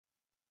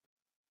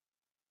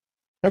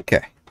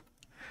Okay,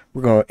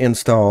 we're going to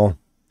install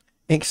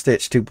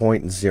Inkstitch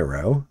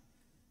 2.0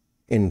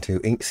 into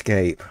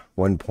Inkscape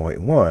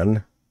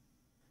 1.1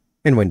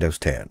 in Windows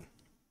 10.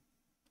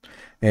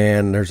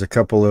 And there's a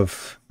couple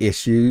of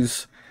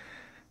issues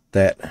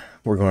that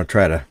we're going to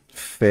try to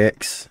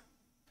fix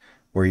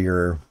where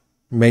your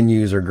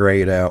menus are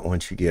grayed out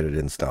once you get it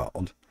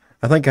installed.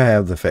 I think I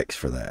have the fix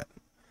for that.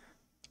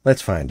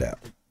 Let's find out.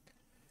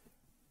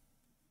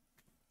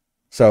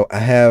 So I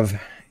have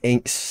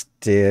Inkscape.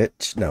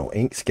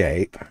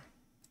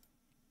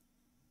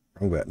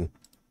 Wrong button.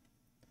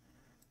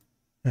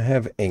 I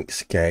have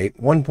Inkscape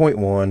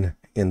 1.1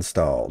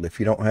 installed. If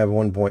you don't have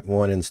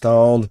 1.1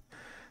 installed,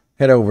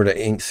 head over to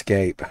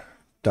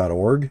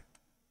inkscape.org,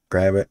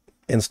 grab it,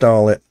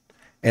 install it,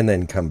 and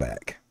then come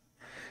back.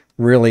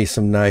 Really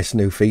some nice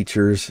new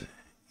features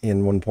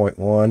in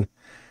 1.1,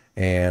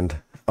 and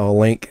I'll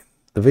link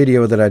the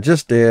video that I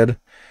just did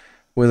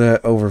with an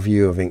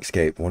overview of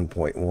Inkscape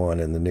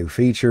 1.1 and the new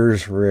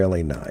features.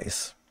 Really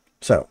nice.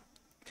 So,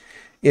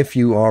 if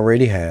you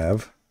already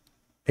have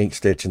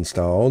Inkstitch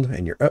installed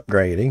and you're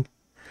upgrading,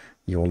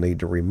 you'll need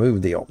to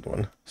remove the old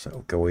one.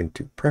 So go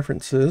into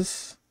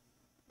Preferences,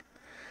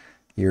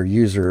 your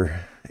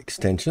user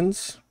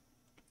extensions.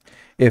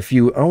 If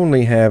you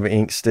only have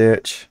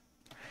Inkstitch,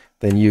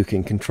 then you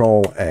can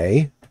Control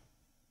A,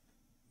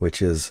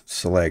 which is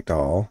select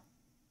all,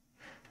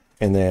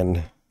 and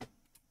then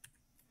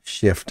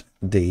Shift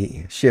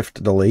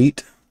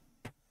delete,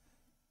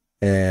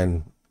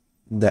 and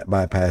that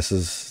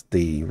bypasses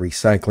the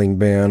recycling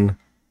bin.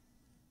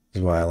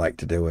 Is why I like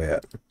to do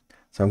it.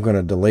 So I'm going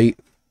to delete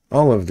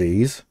all of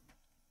these.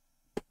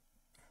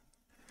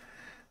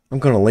 I'm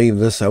going to leave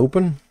this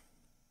open,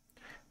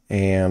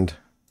 and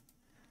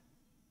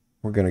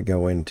we're going to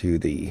go into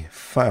the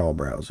file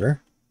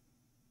browser.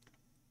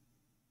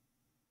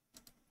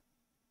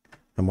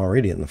 I'm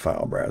already in the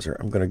file browser.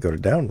 I'm going to go to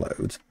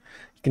downloads.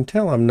 You can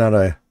tell I'm not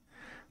a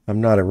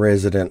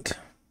resident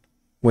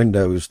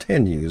Windows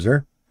 10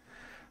 user,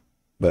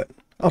 but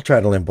I'll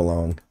try to limp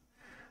along.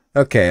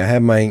 Okay, I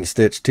have my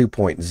Inkstitch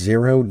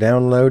 2.0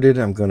 downloaded.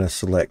 I'm going to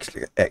select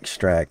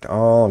extract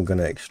all. I'm going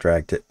to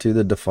extract it to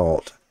the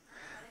default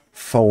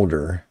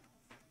folder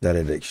that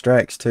it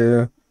extracts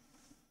to.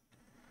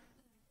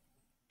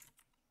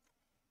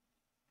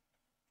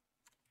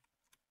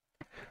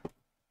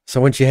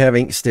 So once you have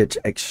Inkstitch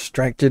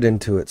extracted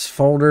into its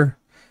folder,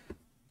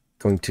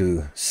 going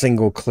to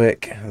single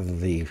click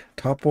the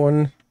top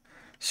one,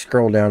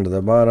 scroll down to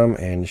the bottom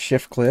and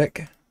shift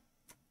click,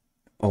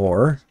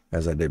 or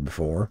as I did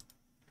before,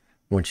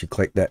 once you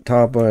click that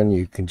top one,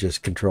 you can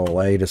just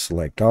Control A to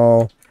select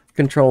all,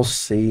 Control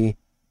C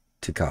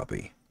to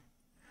copy.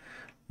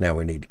 Now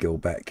we need to go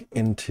back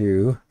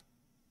into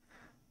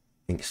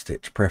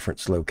Inkstitch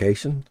preference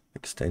location,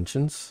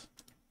 extensions.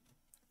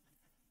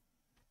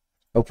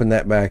 Open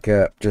that back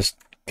up, just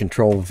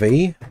Control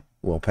V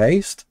will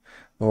paste,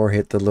 or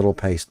hit the little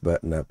paste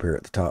button up here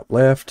at the top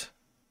left.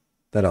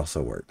 That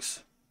also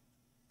works.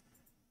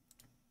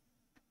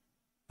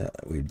 Now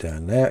that we've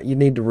done that, you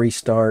need to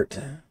restart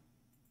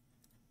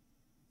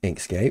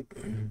Inkscape.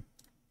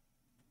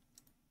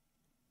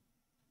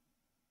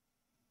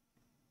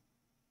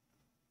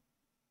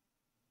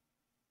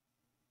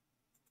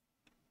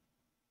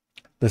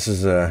 This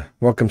is a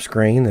welcome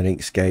screen that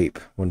Inkscape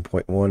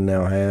 1.1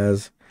 now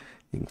has.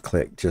 You can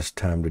click just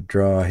time to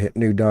draw, hit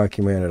new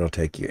document, it'll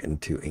take you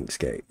into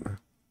Inkscape.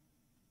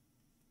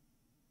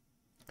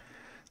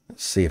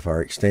 Let's see if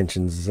our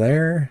extension's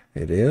there.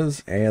 It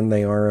is, and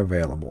they are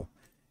available.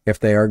 If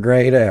they are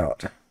grayed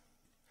out,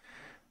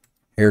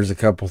 here's a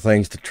couple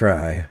things to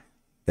try.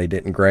 They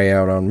didn't gray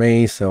out on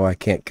me, so I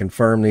can't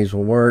confirm these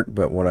will work,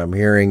 but what I'm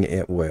hearing,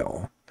 it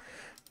will.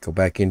 Go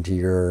back into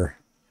your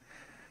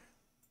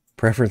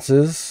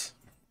preferences.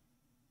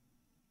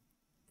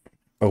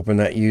 Open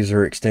that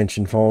user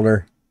extension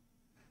folder.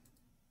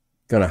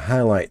 Going to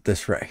highlight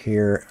this right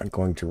here. I'm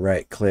going to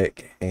right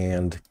click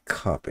and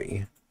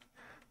copy.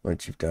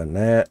 Once you've done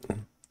that,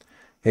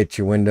 hit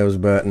your Windows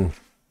button.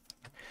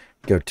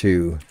 Go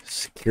to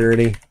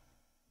Security.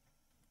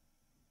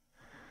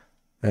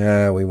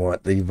 We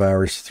want the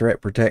virus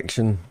threat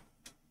protection.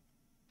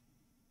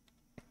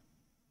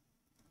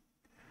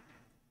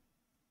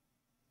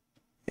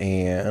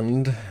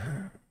 And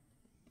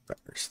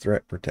virus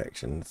threat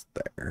protection is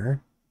there.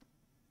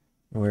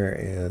 Where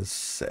is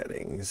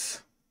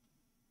settings?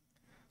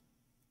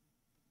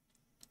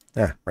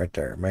 Right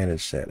there,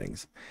 manage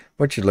settings.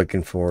 What you're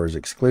looking for is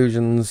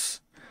exclusions,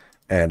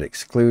 add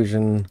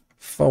exclusion,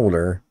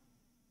 folder.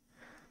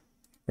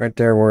 Right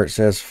there where it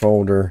says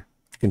folder,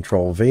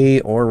 Control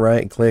V or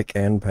right click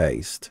and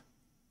paste.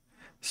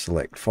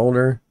 Select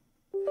folder.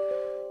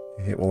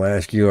 It will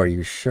ask you, are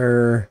you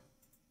sure?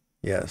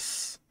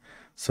 Yes.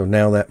 So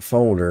now that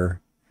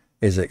folder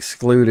is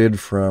excluded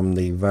from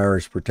the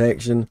virus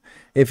protection.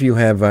 If you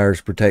have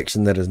virus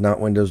protection that is not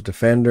Windows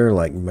Defender,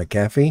 like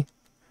McAfee,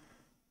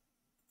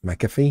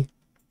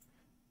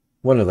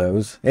 one of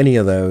those, any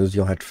of those,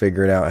 you'll have to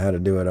figure it out how to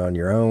do it on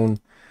your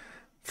own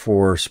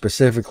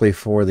specifically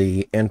for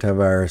the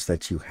antivirus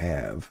that you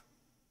have.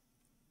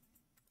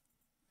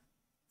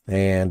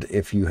 And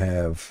if you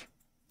have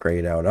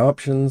grayed out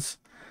options,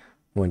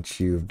 once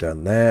you've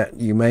done that,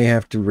 you may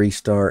have to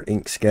restart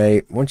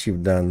Inkscape. Once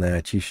you've done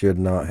that, you should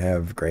not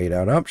have grayed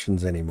out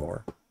options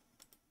anymore.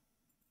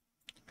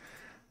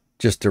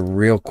 Just a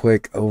real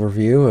quick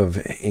overview of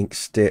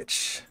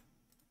Inkstitch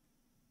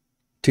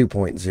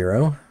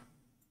 2.0.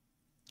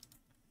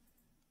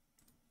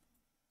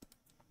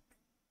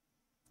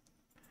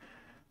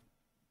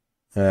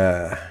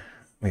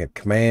 We have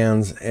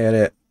commands,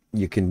 edit.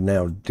 You can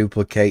now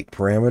duplicate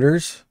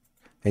parameters,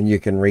 and you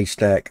can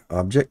restack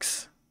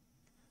objects.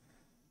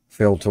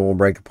 Fill tool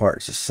break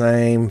apart's the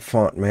same.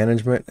 Font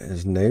management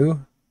is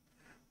new.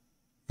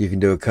 You can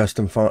do a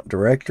custom font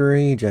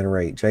directory,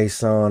 generate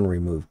JSON,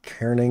 remove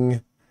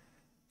kerning,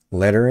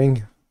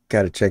 lettering.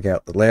 Got to check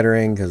out the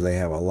lettering because they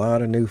have a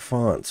lot of new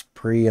fonts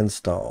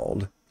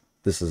pre-installed.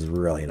 This is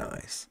really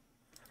nice.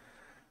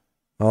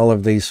 All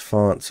of these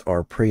fonts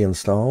are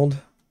pre-installed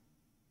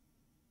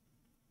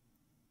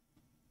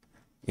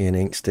in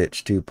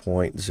Inkstitch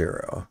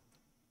 2.0.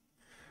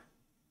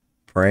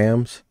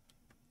 Params.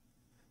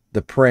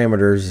 The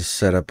parameters is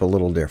set up a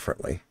little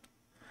differently.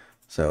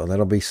 So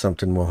that'll be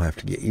something we'll have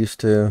to get used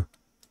to.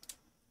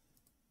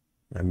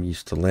 I'm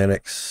used to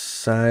Linux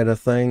side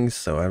of things,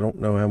 so I don't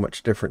know how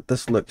much different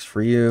this looks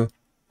for you.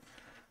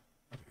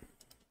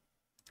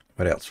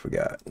 What else we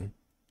got?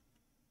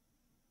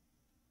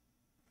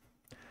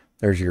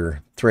 There's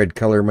your thread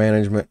color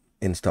management,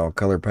 install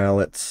color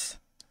palettes.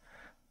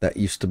 That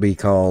used to be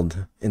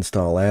called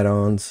install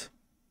add-ons.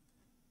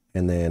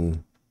 And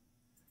then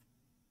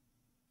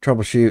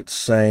troubleshoot,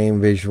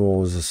 same,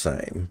 visual is the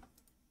same.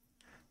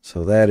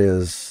 So that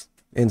is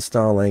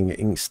installing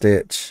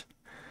Inkstitch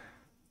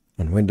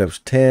on Windows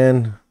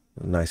 10.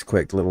 A nice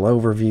quick little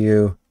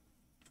overview.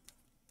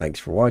 Thanks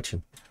for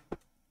watching.